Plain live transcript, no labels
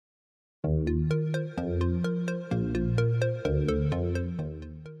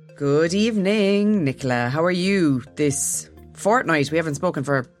Good evening, Nicola. How are you this fortnight? We haven't spoken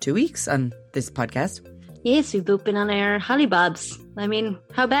for 2 weeks on this podcast. Yes, we've both been on our hollybobs. I mean,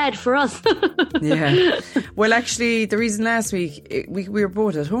 how bad for us? Yeah. Well, actually, the reason last week, we were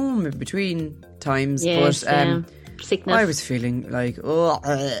both at home in between times. Yes, but sickness. I was feeling like,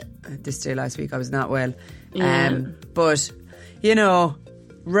 this day last week I was not well. Yeah. But, you know,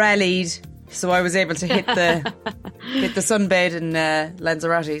 rallied. So I was able to hit the sunbed in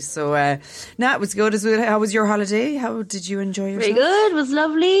Lanzarote. So it was good as well. How was your holiday? How did you enjoy yourself? Very good. It was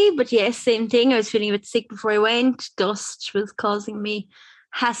lovely. But yes, same thing. I was feeling a bit sick before I went. Dust was causing me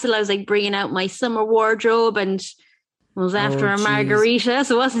hassle. I was like bringing out my summer wardrobe and was after a margarita.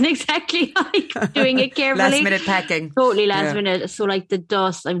 So it wasn't exactly like doing it carefully. Last minute packing. Totally last minute. So like the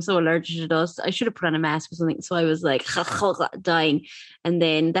dust, I'm so allergic to dust. I should have put on a mask or something. So I was like dying. And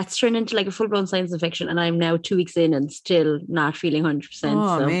then that's turned into like a full-blown sinus infection. And I'm now 2 weeks in and still not feeling 100%.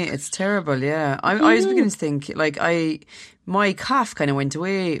 Oh, mate, it's terrible, yeah. I was beginning to think, like, my cough kind of went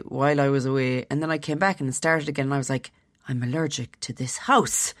away while I was away. And then I came back and it started again. And I was like, I'm allergic to this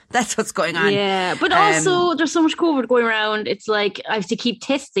house. That's what's going on. Yeah, but also there's so much COVID going around. It's like I have to keep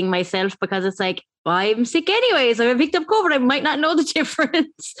testing myself because it's like, I'm sick anyways. If I picked up COVID, I might not know the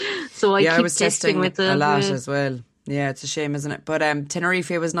difference. So I keep was testing with a lot as well. Yeah, it's a shame, isn't it? But Tenerife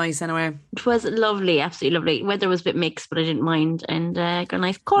was nice anyway. It was lovely, absolutely lovely. Weather was a bit mixed, but I didn't mind. And got a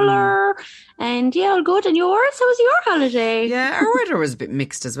nice colour. And yeah, all good. And yours? How was your holiday? Yeah, our weather was a bit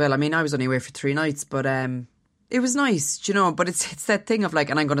mixed as well. I mean, I was only away for 3 nights, but it was nice, you know. But it's that thing of like,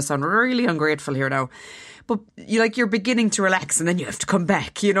 and I'm going to sound really ungrateful here now, but you're beginning to relax and then you have to come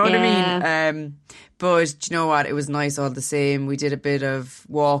back, you know what I mean? But you know what? It was nice all the same. We did a bit of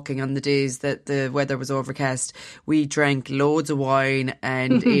walking on the days that the weather was overcast. We drank loads of wine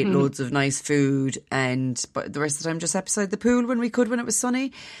and ate loads of nice food. But the rest of the time just sat beside the pool when we could, when it was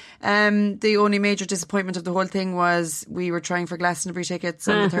sunny. The only major disappointment of the whole thing was we were trying for Glastonbury tickets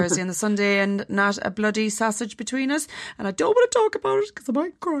on the Thursday and the Sunday and not a bloody sausage between us. And I don't want to talk about it because I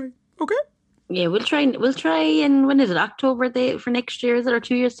might cry. Okay? Yeah, we'll try. And when is it? October for next year? Is it, or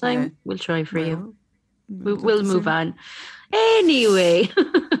 2 years time? Yeah. We'll try for you. We'll move on. Anyway.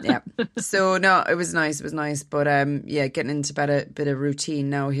 Yeah. So no, it was nice. It was nice. But getting into a bit of routine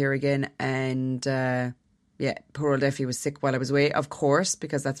now here again. And poor old Effie was sick while I was away, of course,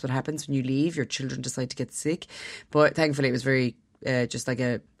 because that's what happens when you leave. Your children decide to get sick. But thankfully it was very just like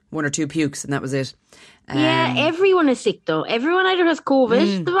a 1 or 2 pukes and that was it. Yeah, everyone is sick though. Everyone either has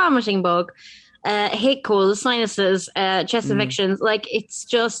COVID, the vomiting bug, head colds, sinuses, chest infections. Like, it's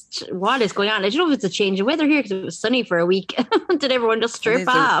just what is going on. I don't know if it's a change of weather here because it was sunny for a week. Did everyone just strip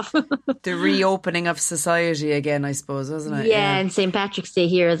off? The reopening of society again, I suppose, wasn't it? Yeah, and St. Patrick's Day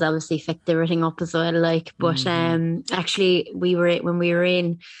here has obviously affected everything up as well. Like, but actually, when we were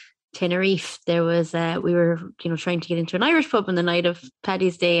in Tenerife, there was we were trying to get into an Irish pub on the night of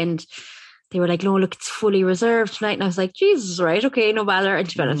Paddy's Day, and they were like, no, look, it's fully reserved tonight. And I was like, Jesus, right, okay, no bother. And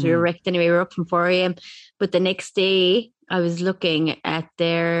to be honest, we were wrecked anyway. We were up from 4 a.m. But the next day, I was looking at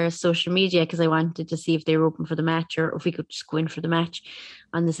their social media because I wanted to see if they were open for the match or if we could just go in for the match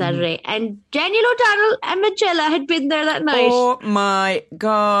on the Saturday. And Daniel O'Donnell and Magella had been there that night. Oh my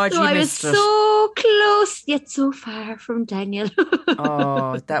God, so you I missed was so close, yet so far from Daniel.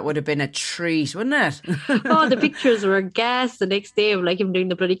 Oh, that would have been a treat, wouldn't it? Oh, the pictures were gas the next day of like him doing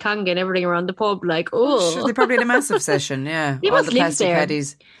the bloody conga and everything around the pub. Like, Sure, they probably had a massive session, yeah. They all must the live plastic there.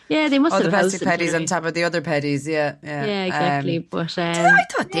 paddies. Yeah, they must all have the plastic housed paddies on top of the other paddies, yeah. Yeah, exactly. But I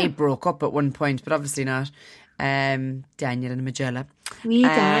thought they broke up at one point, but obviously not. Daniel and Magella.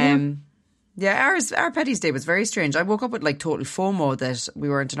 Yeah, our Paddy's Day was very strange. I woke up with like total FOMO that we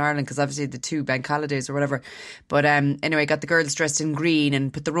weren't in Ireland because obviously the 2 bank holidays or whatever. But anyway, got the girls dressed in green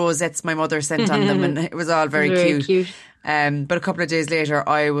and put the rosettes my mother sent on them, and it was all very cute. But a couple of days later,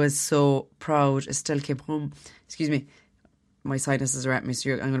 I was so proud. I still came home. Excuse me, my sinuses are at me,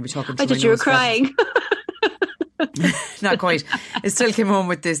 so I'm going to be talking to I thought you were crying. Not quite. I still came home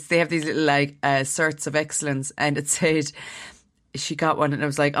with this. They have these little like certs of excellence, and it said she got one, and I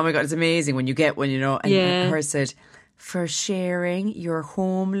was like, oh my God, it's amazing when you get one, and her said, for sharing your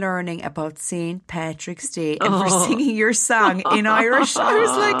home learning about St. Patrick's Day and for singing your song in Irish. I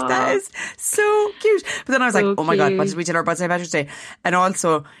was like, that is so cute. But then I was like, oh my God, what did we tell her about St. Patrick's Day? And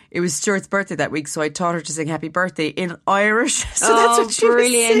also, it was Stuart's birthday that week, so I taught her to sing Happy Birthday in Irish. So that's what she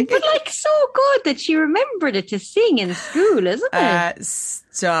was singing. But like, so good that she remembered it to sing in school, isn't it?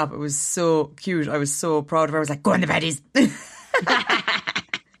 Stop. It was so cute. I was so proud of her. I was like, go on the baddies.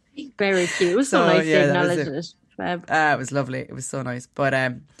 Very cute. It was so nice to acknowledge it. It was lovely. It was so nice. But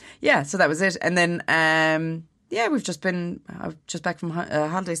yeah, so that was it. And then yeah, we've just been just back from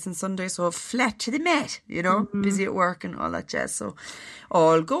holidays since Sunday, so flat to the mat, you know, busy at work and all that jazz. So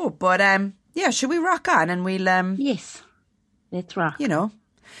all go. But yeah, should we rock on and we'll yes, let's rock. You know,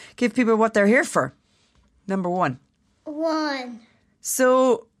 give people what they're here for. Number one.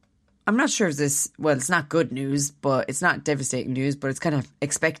 So I'm not sure if this, well, it's not good news, but it's not devastating news, but it's kind of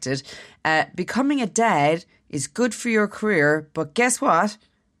expected. Becoming a dad is good for your career, but guess what?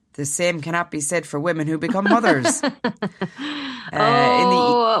 The same cannot be said for women who become mothers.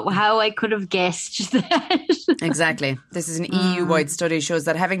 How I could have guessed that. Exactly. This is an EU-wide study shows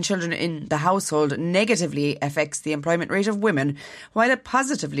that having children in the household negatively affects the employment rate of women, while it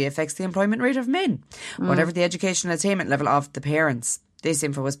positively affects the employment rate of men, whatever the educational attainment level of the parents. This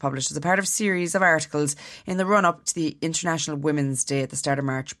info was published as a part of a series of articles in the run-up to the International Women's Day at the start of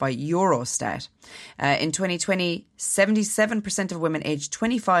March by Eurostat. In 2020, 77% of women aged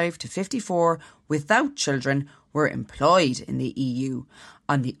 25 to 54 without children were employed in the EU.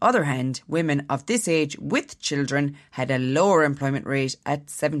 On the other hand, women of this age with children had a lower employment rate at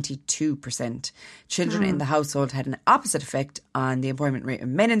 72%. Children in the household had an opposite effect on the employment rate of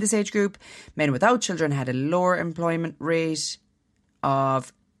men in this age group. Men without children had a lower employment rate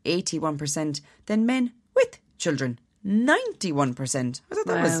of 81% than men with children. 91%. I thought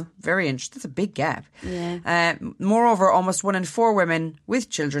that was very interesting. That's a big gap. Yeah. Moreover, almost 1 in 4 women with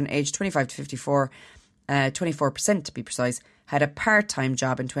children aged 25 to 54, 24% to be precise, had a part-time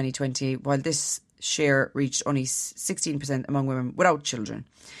job in 2020, while this share reached only 16% among women without children.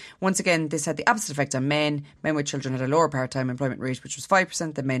 Once again, this had the opposite effect on men. Men with children had a lower part-time employment rate, which was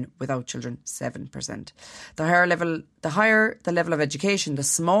 5%, than men without children, 7%. The higher the level of education, the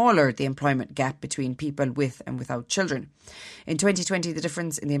smaller the employment gap between people with and without children. In 2020, the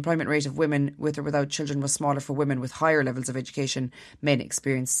difference in the employment rate of women with or without children was smaller for women with higher levels of education. Men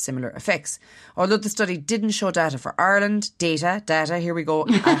experienced similar effects. Although the study didn't show data for Ireland, data, here we go,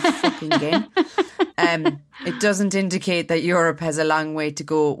 fucking again. It doesn't indicate that Europe has a long way to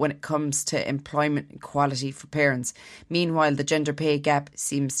go when it comes to employment equality for parents. Meanwhile, the gender pay gap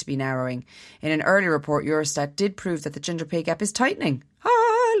seems to be narrowing. In an early report, Eurostat did prove that the gender pay gap is tightening.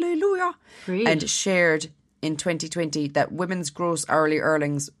 Hallelujah! Great. And shared in 2020 that women's gross hourly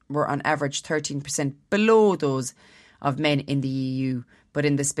earnings were on average 13% below those of men in the EU. But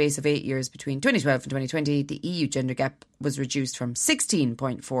in the space of 8 years between 2012 and 2020, the EU gender gap was reduced from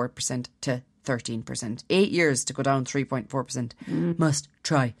 16.4% to 13%. 8 years to go down 3.4%. Must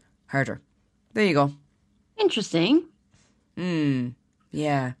try harder. There you go. Interesting.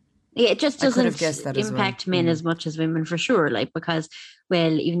 Yeah. Yeah, it just doesn't well. impact men as much as women for sure. Like, because,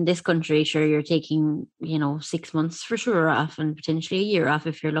 well, even this country, sure, you're taking, 6 months for sure off and potentially a year off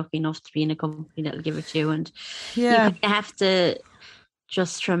if you're lucky enough to be in a company that'll give it to you. And you have to,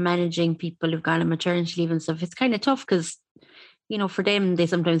 just from managing people who've gone on maternity leave and stuff, it's kind of tough because, for them, they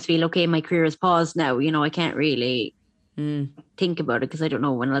sometimes feel, okay, my career is paused now. I can't really think about it because I don't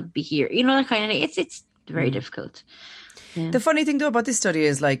know when I'll be here. That kind of, it's very difficult. Yeah. The funny thing though about this study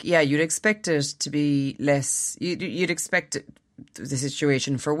is you'd expect it to be less, you'd expect the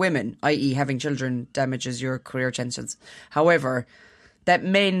situation for women, i.e. having children damages your career chances. However, that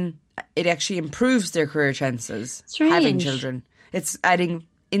men, it actually improves their career chances. Strange. Having children. It's adding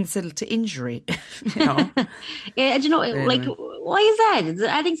insult to injury, Yeah, anyway. Why is that? Is it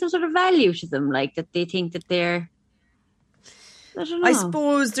adding some sort of value to them, like that they think that they're... I don't know. I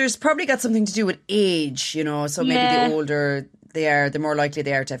suppose there's probably got something to do with age, so maybe the older they are, the more likely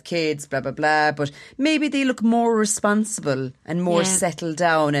they are to have kids, blah, blah, blah. But maybe they look more responsible and more settled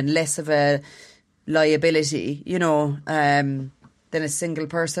down and less of a liability, than a single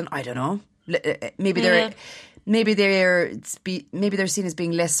person. I don't know. Maybe they're seen as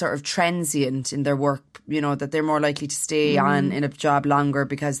being less sort of transient in their work, that they're more likely to stay on in a job longer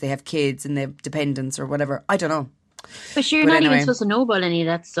because they have kids and they have dependents or whatever. I don't know. But sure, you're not even supposed to know about any of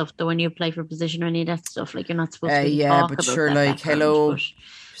that stuff, though, when you apply for a position or any of that stuff. Like, you're not supposed to talk about that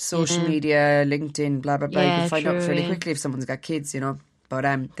social media, LinkedIn, blah, blah, blah. You can find out fairly quickly if someone's got kids, But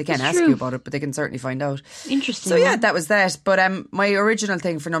they can't ask you about it, but they can certainly find out. Interesting. So yeah, that was that. But my original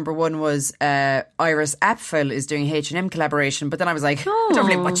thing for number one was Iris Apfel is doing H&M collaboration. But then I was like, I don't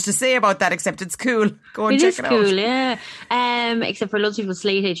really have much to say about that except it's cool. Go and check it out. It is cool, yeah. Except for lots of people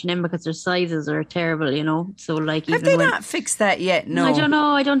slate H&M because their sizes are terrible, So like, have they not fixed that yet? No, I don't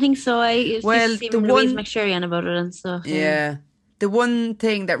know. I don't think so. Louise McSherry about it and stuff. Yeah. The one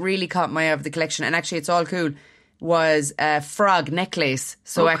thing that really caught my eye of the collection, and actually it's all cool, was a frog necklace.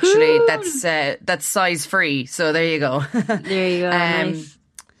 So actually that's size free. So there you go. There you go. Nice.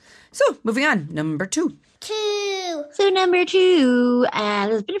 So moving on, number two. So number 2,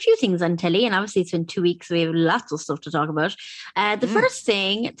 there's been a few things on telly, and obviously it's been 2 weeks, so we have lots of stuff to talk about. The first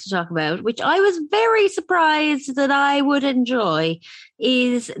thing to talk about, which I was very surprised that I would enjoy,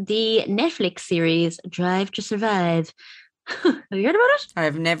 is the Netflix series Drive to Survive. Have you heard about it?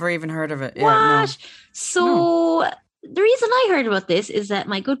 I've never even heard of it. What? Yeah, no. So the reason I heard about this is that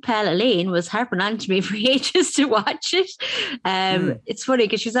my good pal Elaine was harping on to me for ages to watch it. It's funny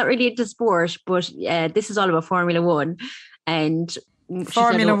because she's not really into sport, but this is all about Formula One. And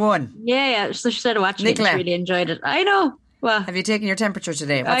Formula One. Yeah. So she started watching Nicola. it and she really enjoyed it. I know. Well, Have you taken your temperature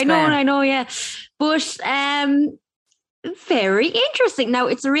today? I know, yeah. But very interesting. Now,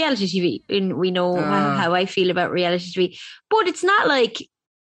 it's a reality TV, and we know how I feel about reality TV, but it's not like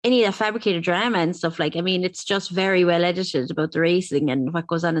any of that fabricated drama and stuff. Like, I mean, it's just very well edited about the racing and what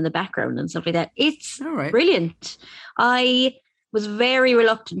goes on in the background and stuff like that. It's brilliant. I was very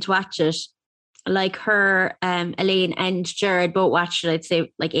reluctant to watch it. Like her, Elaine and Jared both watched it, I'd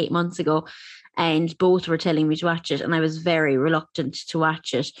say like 8 months ago, and both were telling me to watch it, and I was very reluctant to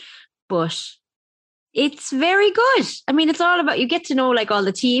watch it. But it's very good. I mean, it's all about, you get to know like all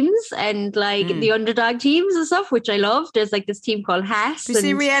the teams and like the underdog teams and stuff, which I love. There's like this team called Haas. Do you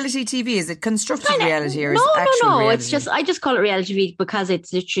see reality TV? Is it constructed reality or is it actual No. reality? It's just, I just call it reality TV because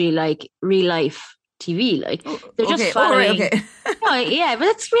it's literally like real life TV. Like they're just following. Yeah, but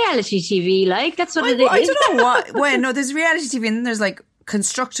it's reality TV. Like that's what it is. I don't know what. Well, no, there's reality TV and then there's like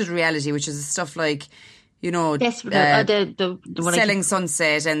constructed reality, which is stuff like, you know, the Selling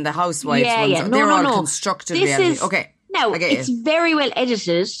Sunset and the Housewives ones. Yeah. They're all constructed reality. No, it's very well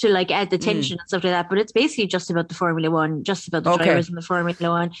edited to like add the tension and stuff like that, but it's basically just about the Formula One, just about the drivers in the Formula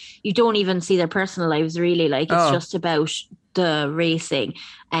One. You don't even see their personal lives really. Like it's just about the racing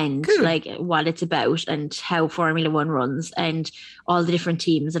and like what it's about and how Formula One runs and all the different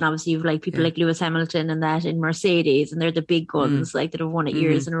teams. And obviously you've like people like Lewis Hamilton and that in Mercedes, and they're the big guns like that have won it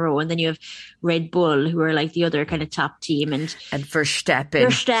years in a row. And then you have Red Bull, who are like the other kind of top team, and Verstappen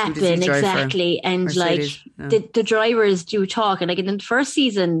exactly. And Mercedes. like the drivers do talk, and like in the first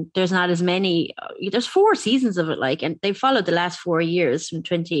season there's not as many, there's 4 seasons of it, like, and they followed the last 4 years from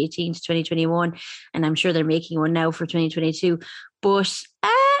 2018 to 2021, and I'm sure they're making one now for 2022. But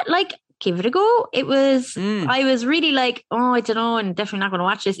like, give it a go. It was, I was really like, oh, I don't know, and definitely not going to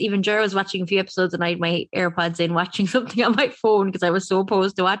watch this. Even Jer was watching a few episodes and I had my AirPods in watching something on my phone because I was so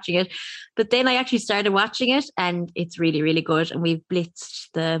opposed to watching it. But then I actually started watching it and it's really, really good. And we've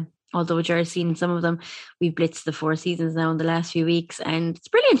blitzed although Jer's seen some of them, we've blitzed the 4 seasons now in the last few weeks, and it's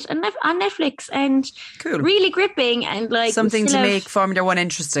brilliant and on Netflix and really gripping and like something to make Formula One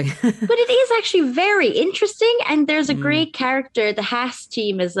interesting. But it is actually very interesting, and there's a great character. The Haas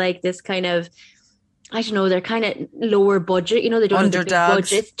team is like this kind of, I don't know, they're kind of lower budget, you know, they don't have the big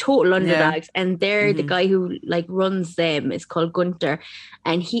budget, total underdogs. And they're the guy who like runs them is called Gunter,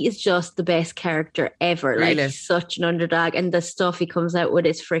 and he is just the best character ever. Really? Like, he's such an underdog, and the stuff he comes out with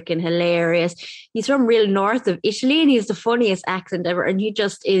is freaking hilarious. He's from real north of Italy, and he has the funniest accent ever, and he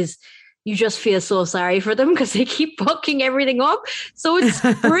just is, you just feel so sorry for them because they keep fucking everything up. So it's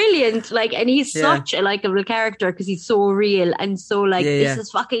brilliant. Like, and he's such a likable character because he's so real and so like, this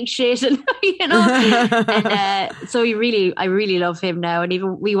is fucking shit. And, you know, and so I really love him now. And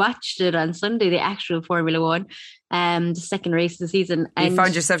even we watched it on Sunday, the actual Formula One, the second race of the season. And you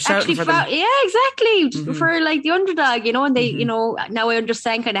found yourself shouting for them. Yeah, exactly. For like the underdog, you know, and they, you know, now I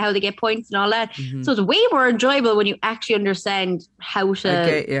understand kind of how they get points and all that. So it's way more enjoyable when you actually understand how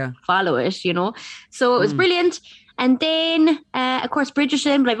to follow it, you know. So it was brilliant. And then, of course,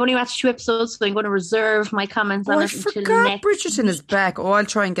 Bridgerton, but I've only watched 2 episodes, so I'm going to reserve my comments on it until next Bridgerton week. is back. Oh, I'll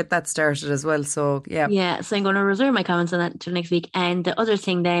try and get that started as well. So, yeah. Yeah, so I'm going to reserve my comments on that until next week. And the other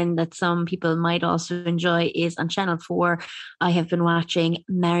thing then that some people might also enjoy is on Channel 4, I have been watching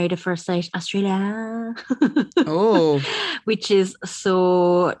Married at First Sight Australia. Which is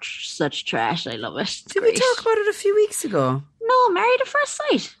such trash. I love it. Did we talk about it a few weeks ago? No, Married at First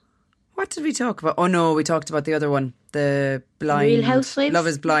Sight. What did we talk about? Oh no, we talked about the other one, the blind. Real Housewives. Love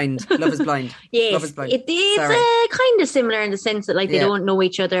is Blind. Love is Blind. Yes, Love is Blind. It's kind of similar in the sense that like they don't know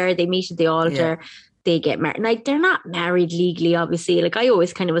each other. They meet at the altar. Yeah. They get married. Like, they're not married legally, obviously. Like, I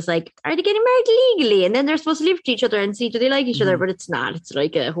always kind of was like, are they getting married legally? And then they're supposed to live with each other and see do they like each other, but it's not. It's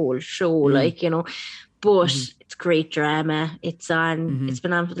like a whole show, like, you know. But it's great drama. It's on. It's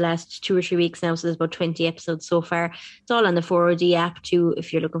been on for the last 2 or 3 weeks now, so there's about 20 episodes so far. It's all on the 4OD app too,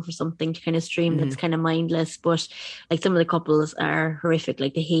 if you're looking for something to kind of stream that's kind of mindless. But like, some of the couples are horrific.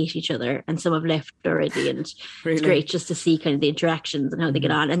 Like, they hate each other, and some have left already. And it's great just to see kind of the interactions and how they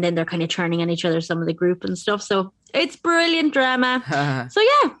get on. And then they're kind of turning on each other, some of the group and stuff. So it's brilliant drama. So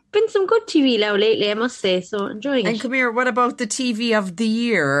yeah, been some good TV now lately, I must say. So enjoying And it. come here, what about the TV of the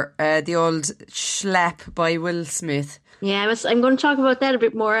year? The old Schlap by Will Smith. Yeah, I'm going to talk about that a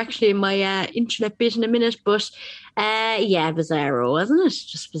bit more actually in my internet bit in a minute. But yeah, bizarro, wasn't it?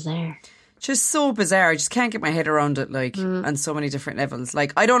 Just bizarre. Just so bizarre. I just can't get my head around it, like, on so many different levels.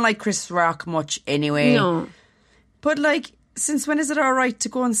 Like, I don't like Chris Rock much anyway. No. But, like, since when is it all right to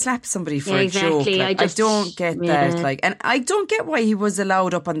go and slap somebody for a exactly. joke? Like, I don't get that. Like, and I don't get why he was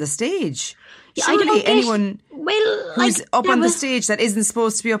allowed up on the stage. Yeah, I Surely don't get- anyone well, who's like, up that on the was- stage that isn't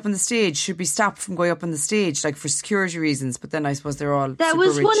supposed to be up on the stage should be stopped from going up on the stage, like, for security reasons. But then I suppose they're all That super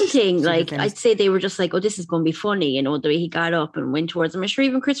was rich, one thing. super Like, famous. I'd say they were just like, oh, this is going to be funny, you know, the way he got up and went towards him. I'm sure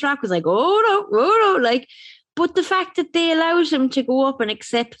even Chris Rock was like, oh no, like, but the fact that they allowed him to go up and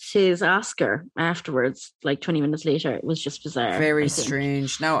accept his Oscar afterwards, like 20 minutes later, it was just bizarre. Very I think.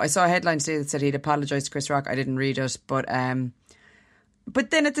 strange. Now, I saw a headline today that said he'd apologised to Chris Rock. I didn't read it,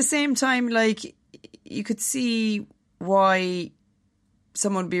 but then at the same time, like, you could see why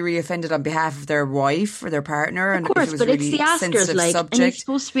someone would be really offended on behalf of their wife or their partner. Of course, if it was but really it's the Oscars, sensitive like, and subject. it's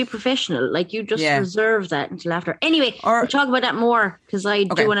supposed to be professional. Like, you just Yeah. reserve that until after. Anyway, Or- we'll talk about that more because I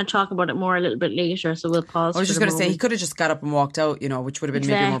Okay. do want to talk about it more a little bit later. So we'll pause. I was for just the going to say he moment. could have just got up and walked out, you know, which would have been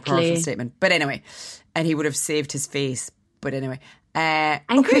maybe a more powerful Exactly. statement. But anyway, and he would have saved his face. But anyway, And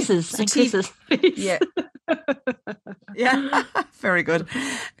okay, Chris's. so And TV Chris's. Yeah. Yeah. Very good.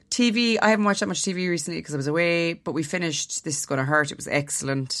 TV, I haven't watched that much TV recently because I was away, but we finished This Is Gonna Hurt. It was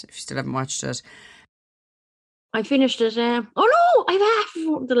excellent. If you still haven't watched it. I finished it. Oh no, I've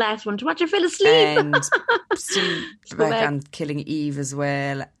half the last one to watch. I fell asleep. And still go back back. on Killing Eve as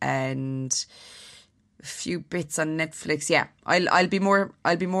well, and a few bits on Netflix. Yeah. I'll be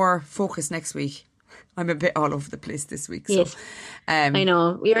more focused next week. I'm a bit all over the place this week. So Yes. I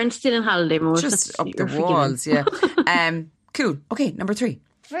know. We are still in holiday mode. just That's- up the you're forgiven. walls, yeah. Cool. Okay, number 3.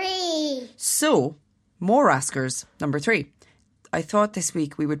 So, more Oscars. Number 3. I thought this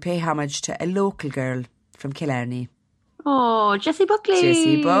week we would pay homage to a local girl from Killarney. Oh, Jessie Buckley.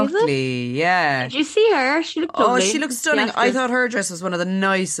 Jessie is it? Buckley, yeah. Did you see her? She looked Oh, lovely. she looks stunning. The I Oscars. thought her dress was one of the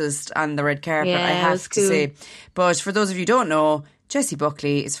nicest on the red carpet, Yeah, I it have was to cool. say. But for those of you who don't know, Jessie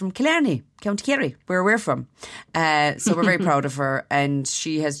Buckley is from Killarney, County Kerry, where we're from. So we're very proud of her, and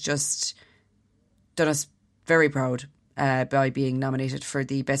she has just done us very proud by being nominated for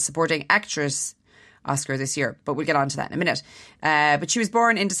the Best Supporting Actress Oscar this year, but we'll get on to that in a minute. But she was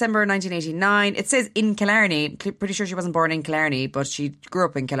born in December 1989. It says in Killarney. Pretty sure she wasn't born in Killarney, but she grew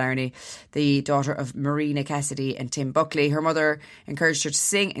up in Killarney, the daughter of Marina Cassidy and Tim Buckley. Her mother encouraged her to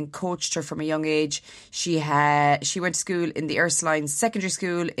sing and coached her from a young age. She went to school in the Ursuline Secondary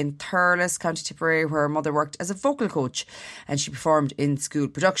School in Thurles, County Tipperary, where her mother worked as a vocal coach, and she performed in school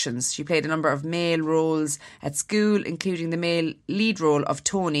productions. She played a number of male roles at school, including the male lead role of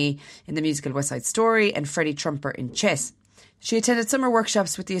Tony in the musical West Side Story and Freddie Trumper in Chess. She attended summer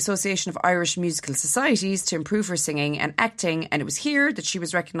workshops with the Association of Irish Musical Societies to improve her singing and acting, and it was here that she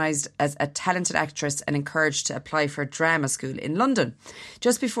was recognised as a talented actress and encouraged to apply for drama school in London.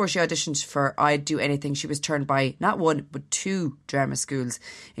 Just before she auditioned for I'd Do Anything, she was turned by not one but 2 drama schools,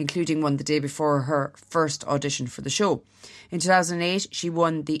 including one the day before her first audition for the show. In 2008, she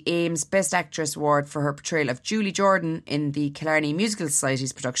won the Ames Best Actress Award for her portrayal of Julie Jordan in the Killarney Musical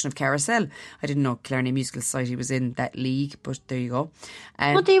Society's production of Carousel. I didn't know Killarney Musical Society was in that league, but there you go.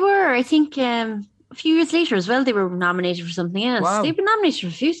 But they were, I think, a few years later as well, they were nominated for something else. Wow. They've been nominated for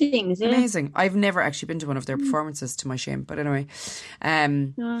a few things. Yeah. Amazing. I've never actually been to one of their performances, to my shame. But anyway,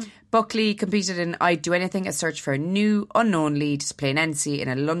 Buckley competed in I'd Do Anything, a search for a new, unknown lead to play Nancy in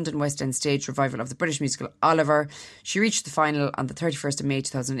a London West End stage revival of the British musical Oliver. She reached the final on the 31st of May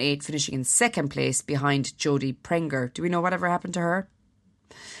 2008, finishing in second place behind Jodie Prenger. Do we know whatever happened to her?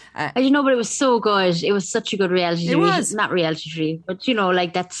 I don't know, but it was so good. It was such a good reality It series. was. Not reality series, but you know,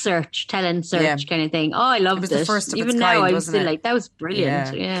 like that talent search Yeah. kind of thing. Oh, I loved it. was the first of Even its now, kind, I'm wasn't still it? like, that was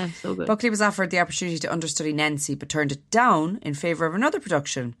brilliant. Yeah. Yeah, so good. Buckley was offered the opportunity to understudy Nancy but turned it down in favour of another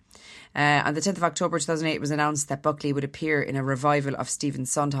production. On the 10th of October 2008, it was announced that Buckley would appear in a revival of Stephen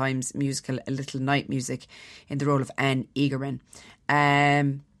Sondheim's musical A Little Night Music in the role of Anne Egerman.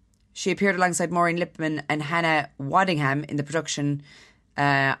 She appeared alongside Maureen Lipman and Hannah Waddingham in the production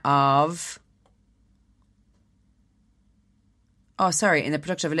of in the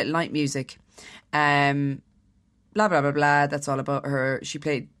production of A Little Night Music. Blah, blah, blah, blah. That's all about her. She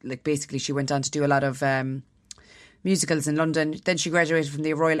played, basically she went on to do a lot of musicals in London. Then she graduated from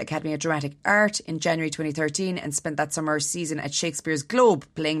the Royal Academy of Dramatic Art in January 2013 and spent that summer season at Shakespeare's Globe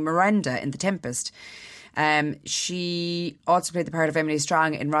playing Miranda in The Tempest. She also played the part of Emily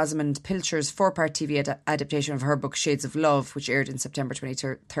Strong in Rosamund Pilcher's 4-part TV adaptation of her book Shades of Love, which aired in September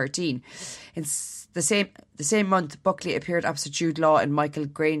 2013. In the same month, Buckley appeared opposite Jude Law in Michael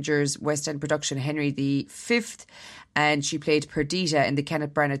Granger's West End production Henry V, and she played Perdita in the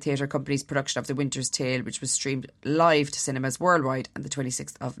Kenneth Branagh Theatre Company's production of The Winter's Tale, which was streamed live to cinemas worldwide on the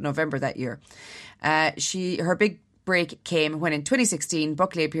 26th of November that year. Her big break came when in 2016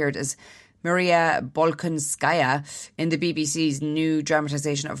 Buckley appeared as Maria Bolkonskaya in the BBC's new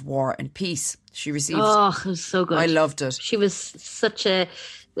dramatisation of War and Peace. She received... Oh, it was so good. I loved it. She was such a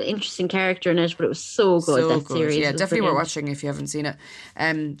interesting character in it, but it was so good, series. Yeah, definitely worth watching if you haven't seen it.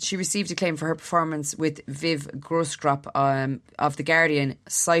 She received acclaim for her performance with Viv Groskop of The Guardian,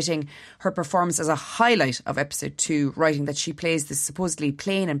 citing her performance as a highlight of episode 2, writing that she plays this supposedly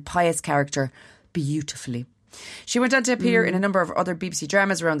plain and pious character beautifully. She went on to appear in a number of other BBC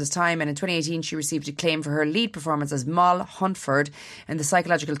dramas around this time, and in 2018 she received acclaim for her lead performance as Moll Huntford in the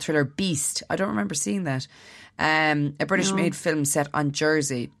psychological thriller Beast. I don't remember seeing that. A British-made film set on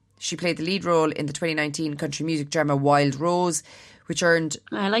Jersey. She played the lead role in the 2019 country music drama Wild Rose, which earned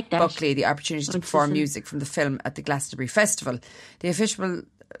Buckley the opportunity to perform music from the film at the Glastonbury Festival. The official...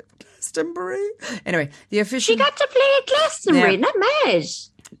 Glastonbury? Anyway, the official... She got to play at Glastonbury, not mad.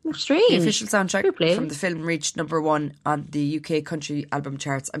 Strange. The official soundtrack from the film reached number 1 on the UK country album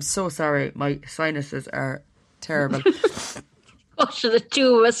charts. I'm so sorry, my sinuses are terrible. Gosh, the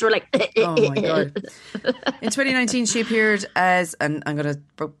two of us were like... Oh my God. In 2019 she appeared as, and I'm going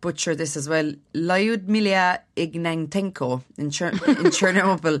to butcher this as well, Lyudmila Ignantenko in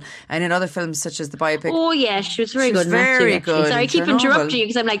Chernobyl, and in other films such as the biopic. Oh yeah, she was very good. Very good. Sorry, I keep interrupting you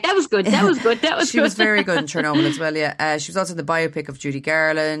because I'm like, that was good. She was very good in Chernobyl as well, yeah. She was also in the biopic of Judy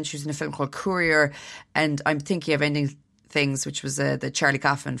Garland. She was in a film called Courier, and I'm thinking of ending things, which was the Charlie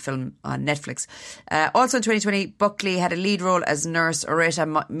Kaufman film on Netflix. Also in 2020, Buckley had a lead role as nurse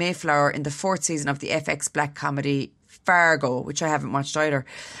Oretta Mayflower in the 4th season of the FX black comedy Fargo, which I haven't watched either.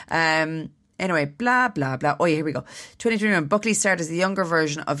 Anyway, blah, blah, blah. Oh yeah, here we go. 2021, Buckley starred as the younger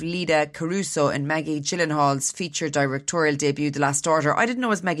version of Lida Caruso in Maggie Gyllenhaal's feature directorial debut, The Last Daughter. I didn't know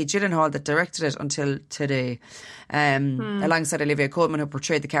it was Maggie Gyllenhaal that directed it until today. Alongside Olivia Colman, who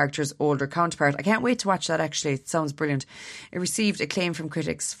portrayed the character's older counterpart. I can't wait to watch that, actually. It sounds brilliant. It received acclaim from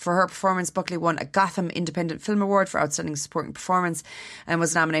critics. For her performance, Buckley won a Gotham Independent Film Award for Outstanding Supporting Performance and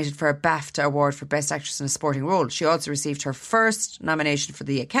was nominated for a BAFTA Award for Best Actress in a Supporting Role. She also received her first nomination for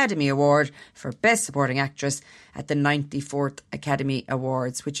the Academy Award for Best Supporting Actress at the 94th Academy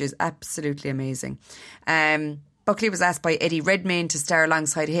Awards, which is absolutely amazing. Buckley was asked by Eddie Redmayne to star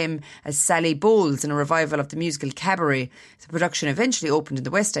alongside him as Sally Bowles in a revival of the musical Cabaret. The production eventually opened in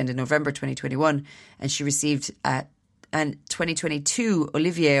the West End in November 2021, and she received a 2022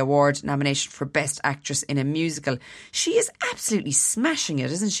 Olivier Award nomination for Best Actress in a Musical. She is absolutely smashing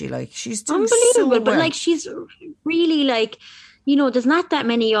it, isn't she? Like, she's doing unbelievable, so well. But like, she's really like... You know, there's not that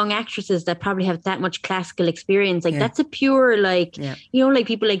many young actresses that probably have that much classical experience. Like, that's a pure, like, you know, like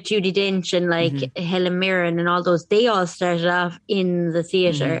people like Judi Dench and like Helen Mirren and all those, they all started off in the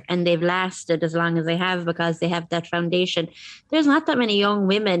theatre and they've lasted as long as they have because they have that foundation. There's not that many young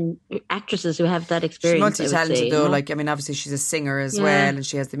women actresses who have that experience. She's multi-talented though. Like, I mean, obviously she's a singer as well, and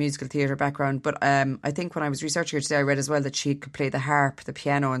she has the musical theatre background. But I think when I was researching her today, I read as well that she could play the harp, the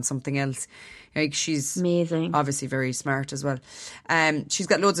piano and something else. Like, she's amazing. Obviously very smart as well. She's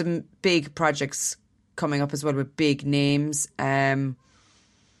got loads of big projects coming up as well with big names.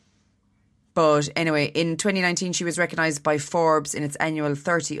 But anyway, in 2019 she was recognised by Forbes in its annual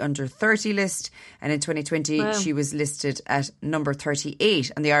 30 Under 30 list, and in 2020 she was listed at number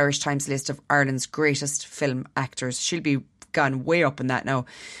 38 on the Irish Times list of Ireland's greatest film actors. She'll be gone way up in that now.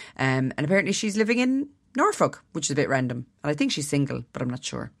 And apparently she's living in Norfolk, which is a bit random. And I think she's single, but I'm not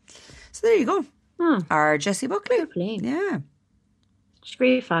sure. So there you go. Our Jessie Buckley. Yeah. She's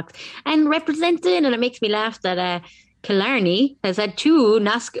great fox. And representing, and it makes me laugh that Killarney has had 2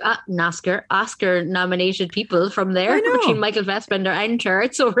 Oscar nominated people from there between Michael Fassbender and her.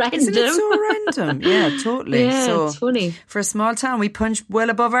 It's so random. Isn't it so random? Yeah, totally. Yeah, so, it's funny. For a small town, we punch well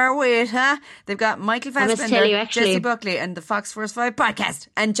above our weight, huh? They've got Michael Fassbender, Jessie Buckley and the Fox Force 5 podcast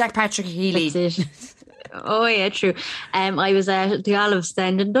and Jack Patrick Healy. That's it. Oh yeah, true. I was at the olive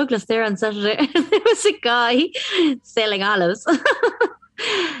stand in Douglas there on Saturday and there was a guy selling olives. And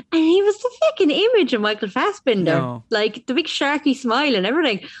he was the fucking image of Michael Fassbender. No. Like the big sharky smile and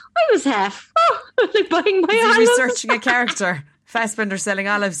everything. I was half like buying my olives. Researching a character. Fassbender selling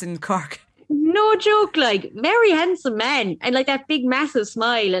olives in Cork. No joke, like very handsome man and like that big massive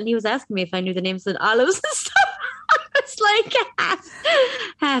smile, and he was asking me if I knew the names of the olives and stuff. It's like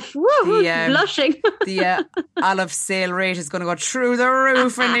laugh. Woo, blushing. The olive sale rate is going to go through the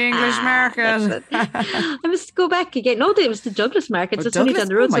roof in the English market. I must go back again. No, it was the Douglas market. So it's only down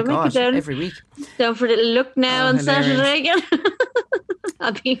the road. Oh my so I might go down every week. Down for a little look now on Saturday again.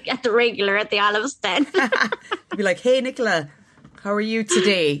 I'll be at the regular at the olives then. You'll be like, hey, Nicola, how are you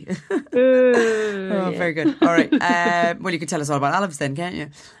today? Very good. All right. Well, you can tell us all about olives then, can't you?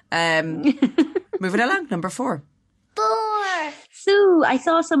 Moving along, number 4. So I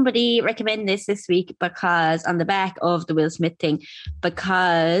saw somebody recommend this week because on the back of the Will Smith thing,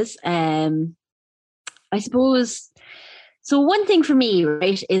 because I suppose... So one thing for me,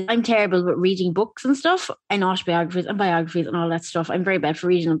 right, is I'm terrible with reading books and stuff and autobiographies and biographies and all that stuff. I'm very bad for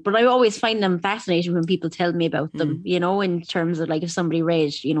reading them, but I always find them fascinating when people tell me about them, you know, in terms of like if somebody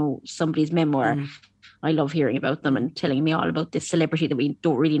read, you know, somebody's memoir. I love hearing about them and telling me all about this celebrity that we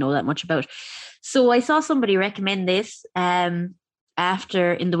don't really know that much about. So I saw somebody recommend this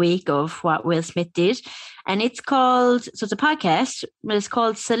after in the wake of what Will Smith did. And it's called, so it's a podcast, but it's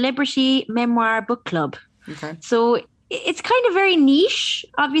called Celebrity Memoir Book Club. Okay. So it's kind of very niche,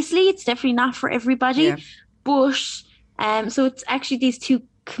 obviously. It's definitely not for everybody. But so it's actually these 2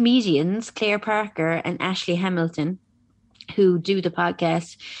 comedians, Claire Parker and Ashley Hamilton, who do the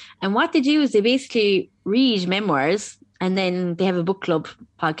podcast. And what they do is they basically read memoirs and then they have a book club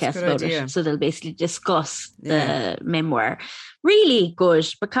podcast about it. So they'll basically discuss the memoir. Really good,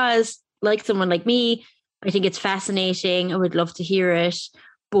 because like someone like me, I think it's fascinating. I would love to hear it.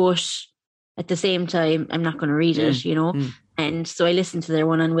 But at the same time, I'm not going to read it, you know. And so I listened to their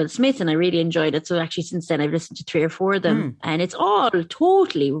one on Will Smith and I really enjoyed it. So actually since then I've listened to 3 or 4 of them and it's all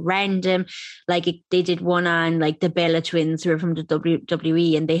totally random. Like they did one on like the Bella twins who are from the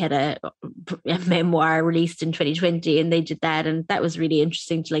WWE and they had a memoir released in 2020 and they did that. And that was really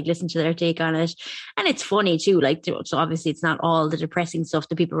interesting to like listen to their take on it. And it's funny too. Like, so obviously it's not all the depressing stuff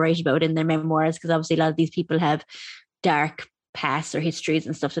that people write about in their memoirs, because obviously a lot of these people have dark past or histories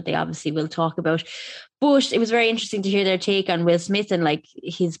and stuff that they obviously will talk about. But it was very interesting to hear their take on Will Smith and like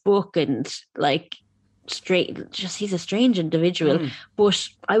his book and like he's a strange individual, but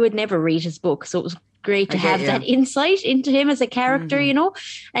I would never read his book. So it was great to have that insight into him as a character, you know.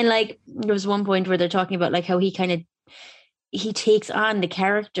 And like there was one point where they're talking about like how he takes on the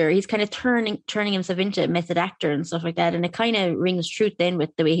character. He's kind of turning himself into a method actor and stuff like that. And it kind of rings truth then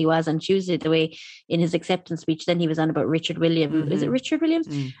with the way he was on Tuesday, the way in his acceptance speech, then he was on about Richard Williams. Is it Richard Williams?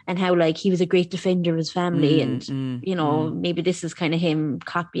 And how like he was a great defender of his family. And, you know, maybe this is kind of him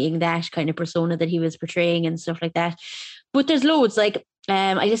copying that kind of persona that he was portraying and stuff like that. But there's loads. Like,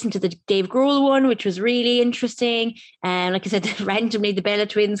 I listened to the Dave Grohl one, which was really interesting. And like I said, randomly the Bella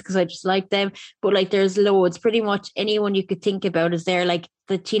twins, because I just like them. But like there's loads. Pretty much anyone you could think about is there. Like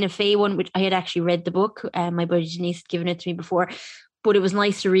the Tina Fey one, which I had actually read the book. My buddy Denise had given it to me before. But it was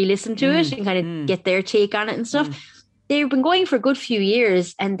nice to re-listen to it and kind of get their take on it and stuff. They've been going for a good few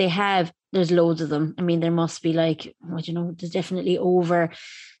years and there's loads of them. I mean, there must be like, I don't know, there's definitely over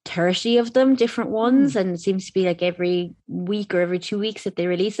 30 of them, different ones, and it seems to be like every week or every 2 weeks that they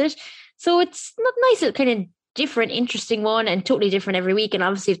release it. So it's not nice, it's kind of different, interesting one, and totally different every week. And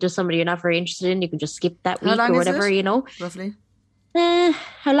obviously if there's somebody you're not very interested in, you can just skip that week or whatever, you know. Roughly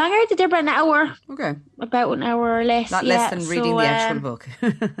how long are they? They're about an hour. Okay. About an hour or less. Not less than reading the actual book.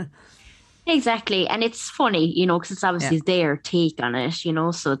 Exactly. And it's funny, you know, because it's obviously their take on it, you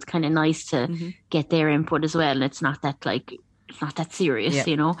know, so it's kind of nice to get their input as well. And it's not that like, it's not that serious,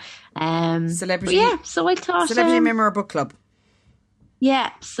 you know. Celebrity. So I thought Celebrity Memoir Book Club.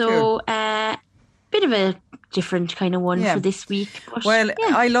 Yeah. So bit of a different kind of one for this week. But,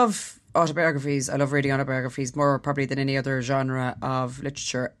 I love autobiographies. I love reading autobiographies more probably than any other genre of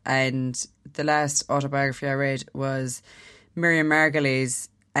literature. And the last autobiography I read was Miriam Margolyes.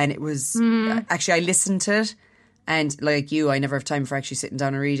 And it was actually, I listened to it, and like you, I never have time for actually sitting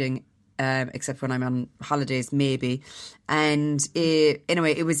down and reading, except when I'm on holidays, maybe. And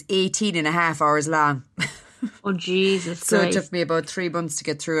anyway, it was 18 and a half hours long. Oh, Jesus So Christ. it took me about 3 months to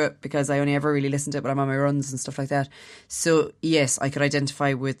get through it, because I only ever really listened to it when I'm on my runs and stuff like that. So yes, I could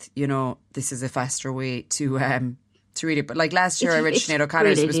identify with, you know, this is a faster way to read it. But like last year I read Sinead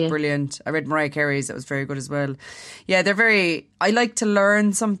O'Connor's, it was brilliant. I read Mariah Carey's, that was very good as well. Yeah, I like to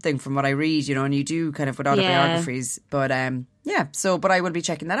learn something from what I read, you know, and you do kind of with autobiographies. But but I will be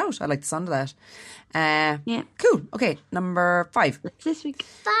checking that out. I like the sound of that. Cool. Okay, number 5. That's this week.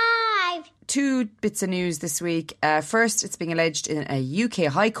 5. 2 bits of news this week. First, it's being alleged in a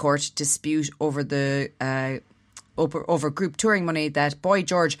UK High Court dispute over the over group touring money that Boy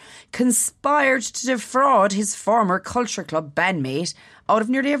George conspired to defraud his former Culture Club bandmate out of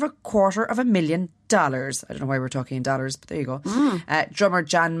nearly $250,000. I don't know why we're talking in dollars, but there you go. Drummer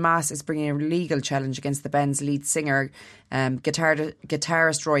Jan Maas is bringing a legal challenge against the band's lead singer,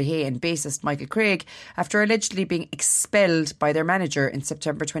 guitarist Roy Hay and bassist Michael Craig after allegedly being expelled by their manager in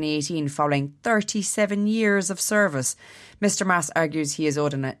September 2018 following 37 years of service. Mr. Maas argues he is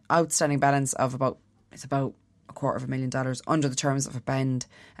owed an outstanding balance of about $250,000 under the terms of a band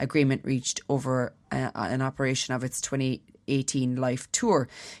agreement reached over an operation of its 2018 live tour.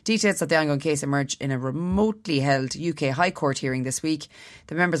 Details of the ongoing case emerged in a remotely held UK High Court hearing this week.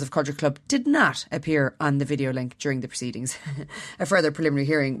 The members of Culture Club did not appear on the video link during the proceedings. A further preliminary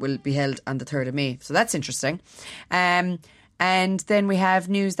hearing will be held on the 3rd of May. So that's interesting. And then we have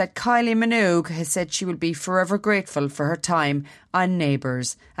news that Kylie Minogue has said she will be forever grateful for her time on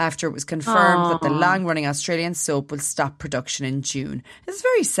Neighbours after it was confirmed that the long-running Australian soap will stop production in June. It's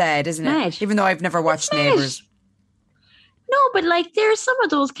very sad, isn't it? Even though I've never watched Neighbours. No, but like there are some of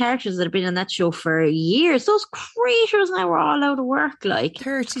those characters that have been on that show for years. Those creators now are all out of work. Like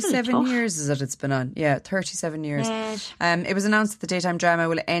 37 years is that it's been on. Yeah, 37 years. It was announced that the daytime drama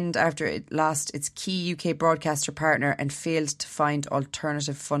will end after it lost its key UK broadcaster partner and failed to find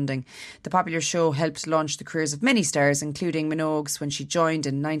alternative funding. The popular show helped launch the careers of many stars, including Minogue's when she joined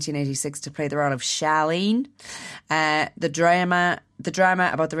in 1986 to play the role of Charlene. The drama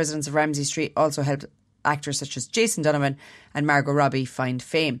about the residents of Ramsay Street also helped actors such as Jason Donovan and Margot Robbie find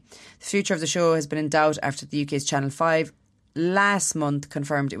fame. The future of the show has been in doubt after the UK's Channel 5 last month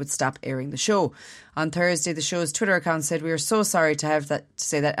confirmed it would stop airing the show. On Thursday, the show's Twitter account said, "We are so sorry to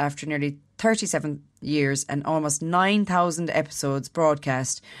say that after nearly 37 years and almost 9,000 episodes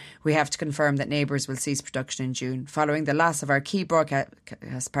broadcast, we have to confirm that Neighbours will cease production in June. Following the loss of our key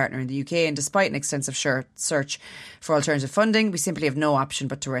broadcast partner in the UK and despite an extensive search for alternative funding, we simply have no option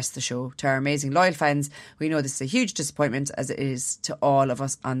but to rest the show. To our amazing loyal fans, we know this is a huge disappointment as it is to all of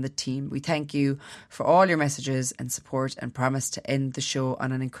us on the team. We thank you for all your messages and support and promise to end the show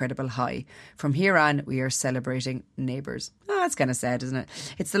on an incredible high. From here on, we are celebrating Neighbours." Oh, that's kind of sad, isn't it?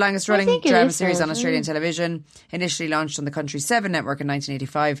 It's the longest running drama series on Australian television. Initially launched on the country's 7 network in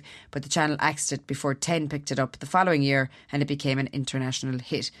 1985, but the channel axed it before 10 picked it up the following year and it became an international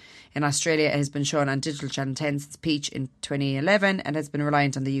hit. In Australia, it has been shown on Digital Channel 10 since Peach in 2011 and has been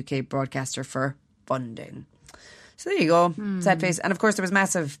reliant on the UK broadcaster for funding. So there you go. Sad face. And of course there was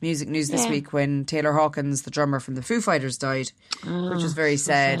massive music news this week when Taylor Hawkins, the drummer from the Foo Fighters, died, which was very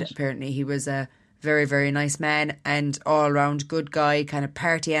sad. Apparently he was a very, very nice man and all round good guy, kind of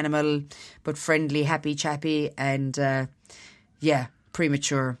party animal, but friendly, happy chappy, and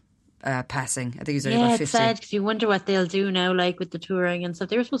premature passing. I think he's only about 50. It's sad because you wonder what they'll do now, like with the touring and stuff.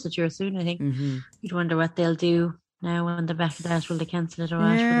 They were supposed to tour soon, I think. You'd wonder what they'll do now on the back of that. Will they cancel it or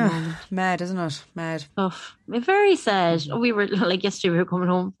what for the moment? Mad, isn't it? Mad. Tough. Very sad. We were, like yesterday, we were coming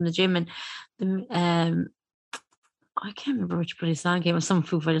home from the gym and the I can't remember which bloody song came. Some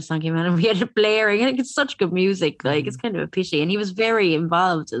Foo Fighters song came on, and we had it blaring. I think it's such good music. Like it's kind of a pity, and he was very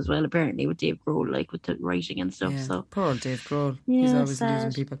involved as well. Apparently, with Dave Grohl, like with the writing and stuff. Yeah. So poor old Dave Grohl. He's always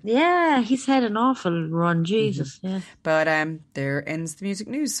losing people. Yeah, he's had an awful run. Jesus. Yeah. But there ends the music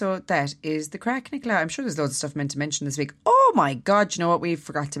news. So that is the crack, Nicola. I'm sure there's loads of stuff meant to mention this week. Oh my God! You know what we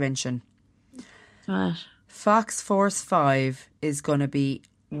forgot to mention? What? Fox Force 5 is going to be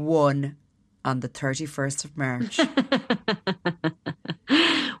 1 on the 31st of March.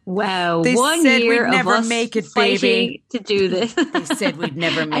 Wow, they 1 said year we'd never of us make it, fighting baby. to do this. They said we'd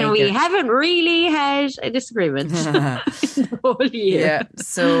never make it. And we haven't really had a disagreement the whole year. Yeah,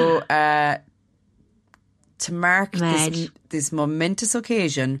 so to mark this momentous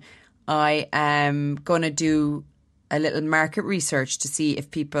occasion, I am going to do a little market research to see if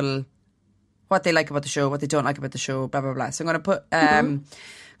people, what they like about the show, what they don't like about the show, blah, blah, blah. So I'm going to put...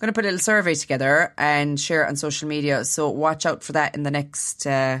 going to put a little survey together and share it on social media. So watch out for that in the next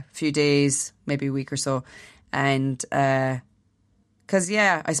few days, maybe a week or so. And because,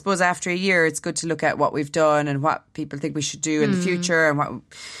 I suppose after a year, it's good to look at what we've done and what people think we should do in the future and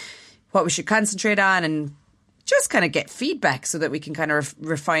what we should concentrate on and just kind of get feedback so that we can kind of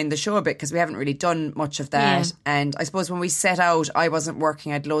refine the show a bit because we haven't really done much of that. Yeah. And I suppose when we set out, I wasn't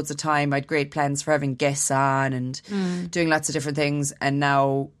working. I had loads of time. I had great plans for having guests on and doing lots of different things. And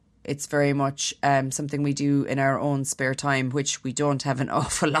now it's very much something we do in our own spare time, which we don't have an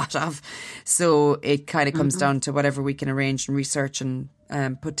awful lot of. So it kind of comes down to whatever we can arrange and research and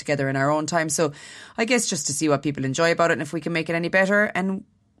put together in our own time. So I guess just to see what people enjoy about it and if we can make it any better, and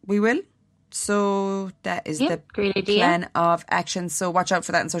we will. So that is the great idea. plan of action. So watch out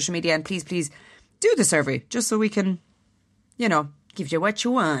for that on social media and please do the survey just so we can, give you what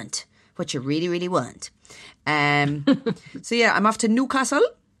you want, what you really, really want. So yeah, I'm off to Newcastle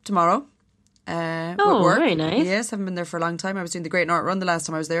tomorrow. With work. Very nice. Yes, haven't been there for a long time. I was doing the Great North Run the last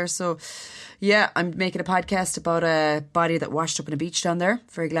time I was there. So yeah, I'm making a podcast about a body that washed up on a beach down there.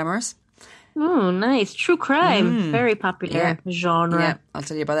 Very glamorous. Oh, nice. True crime. Very popular genre. Yeah, I'll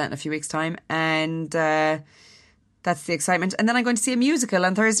tell you about that in a few weeks' time. And that's the excitement. And then I'm going to see a musical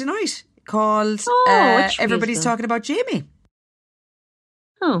on Thursday night called Everybody's musical? Talking About Jamie.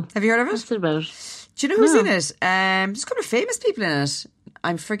 Oh. Have you heard of it? What's it about? Do you know who's in it? There's a couple of famous people in it.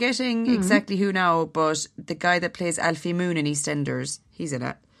 I'm forgetting exactly who now, but the guy that plays Alfie Moon in EastEnders, he's in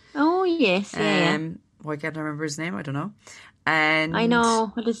it. Oh, yes. Yeah. Why can't I remember his name? I don't know. And I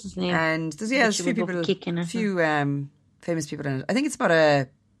know. What is his name? And there's a few people, a few famous people in it. I think it's about a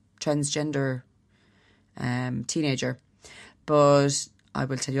transgender teenager. But I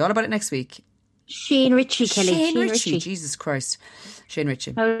will tell you all about it next week. Shane Ritchie, Kelly. Shane Ritchie. Jesus Christ. Shane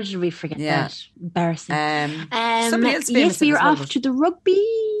Ritchie. How did we forget that? Embarrassing. Somebody else famous. Yes, we were off to the rugby.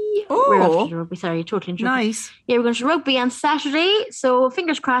 Oh. We're off to the rugby. Sorry, totally interrupted. Nice. Yeah, we're going to rugby on Saturday. So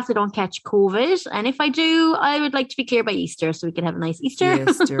fingers crossed I don't catch COVID. And if I do, I would like to be clear by Easter so we can have a nice Easter.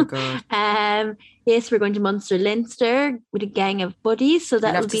 Yes, dear God. Yes, we're going to Munster, Leinster with a gang of buddies. So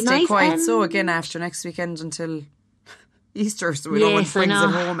that would be nice. Stay quiet. So again, after next weekend until Easter, so we don't want to bring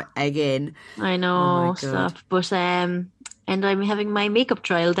them home again. I know, stop. But and I'm having my makeup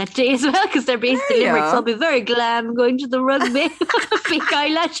trial that day as well because they're based in Limerick, so I'll be very glam going to the rugby, big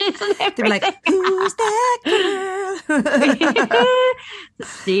eyelashes and everything. They're like, who's that girl?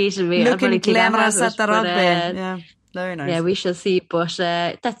 See, me looking glamorous at the rugby. Yeah. Very nice. Yeah, we shall see. But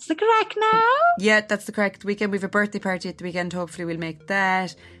that's the crack now. Yeah, that's the crack. The weekend we have a birthday party at the weekend. Hopefully we'll make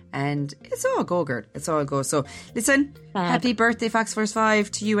that. And it's all go, Gert. It's all go. So listen, happy birthday, Fox Force 5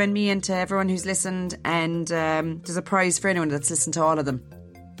 to you and me and to everyone who's listened. And there's a prize for anyone that's listened to all of them.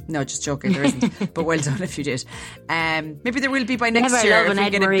 No, just joking, there isn't. But well done if you did. Maybe there will be by next year if we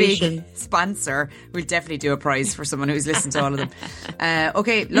get a big sponsor. We'll definitely do a prize for someone who's listened to all of them.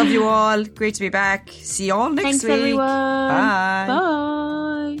 Okay, love you all. Great to be back. See you all next week. Thanks, everyone. Bye. Bye.